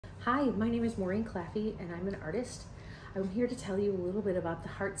Hi, my name is Maureen Claffy and I'm an artist. I'm here to tell you a little bit about the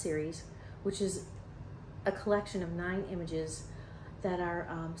Heart series, which is a collection of 9 images that are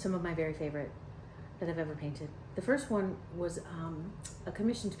some of my very favorite that I've ever painted. The first one was a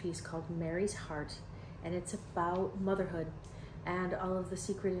commissioned piece called Mary's Heart, and it's about motherhood and all of the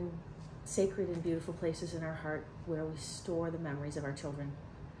secret and sacred and beautiful places in our heart where we store the memories of our children.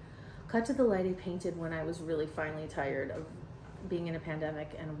 Cut to the Light I painted when I was really finally tired of being in a pandemic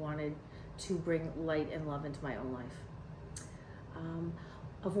and wanted to bring light and love into my own life.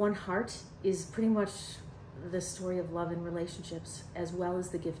 Of One Heart is pretty much the story of love and relationships, as well as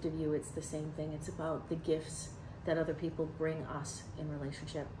the gift of you. It's the same thing. It's about the gifts that other people bring us in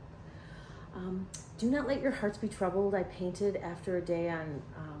relationship. Do Not Let Your Hearts Be Troubled I painted after a day on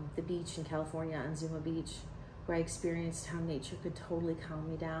the beach in California, on Zuma Beach, where I experienced how nature could totally calm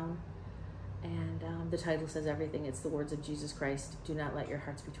me down. And the title says everything. It's the words of Jesus Christ: do not let your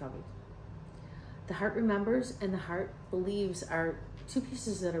hearts be troubled. The Heart Remembers and the Heart Believes are 2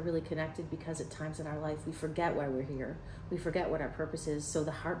 pieces that are really connected, because at times in our life we forget why we're here. We forget what our purpose is. So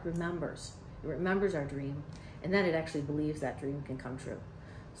the heart remembers. It remembers our dream, and then it actually believes that dream can come true.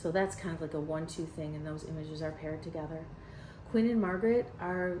 So that's kind of like a 1-2 thing, and those images are paired together. Quinn and Margaret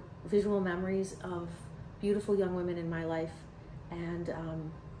are visual memories of beautiful young women in my life and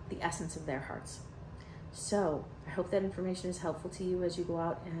the essence of their hearts. So I hope that information is helpful to you as you go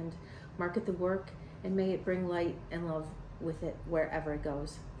out and market the work, and may it bring light and love with it wherever it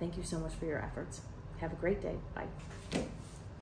goes. Thank you so much for your efforts. Have a great day. Bye.